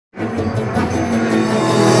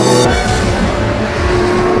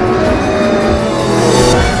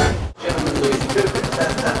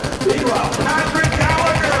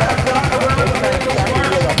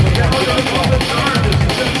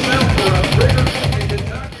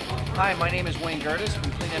Hi, my name is Wayne Gredes from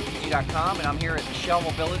CleanMPG.com, and I'm here at the Shell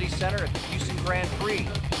Mobility Center at the Houston Grand Prix.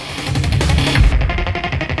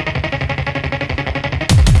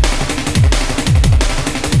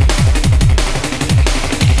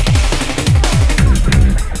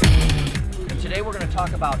 And today we're going to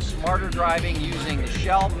talk about smarter driving using the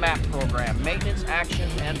Shell MAP program, Maintenance, Action,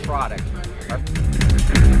 and Product.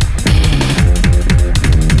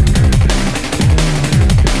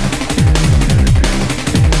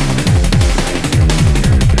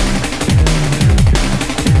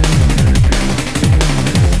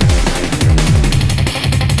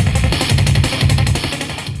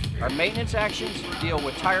 Our maintenance actions deal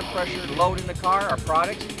with tire pressure, load in the car, our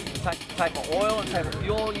products, type of oil and type of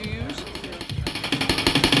fuel you use.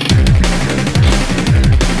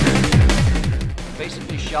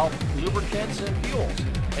 Basically Shell lubricants and fuels.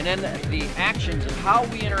 And then the actions and how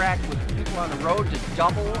we interact with people on the road to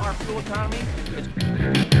double our fuel economy. It's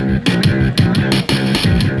going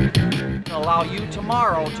to allow you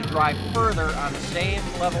tomorrow to drive further on the same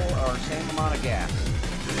level or same amount of gas.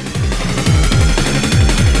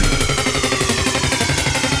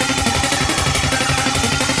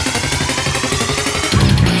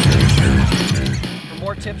 For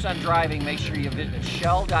more tips on driving, make sure you visit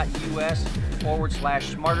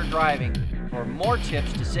shell.us/smarter driving for more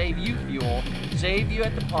tips to save you fuel, save you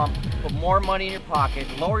at the pump, put more money in your pocket,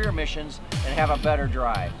 lower your emissions, and have a better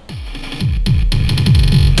drive.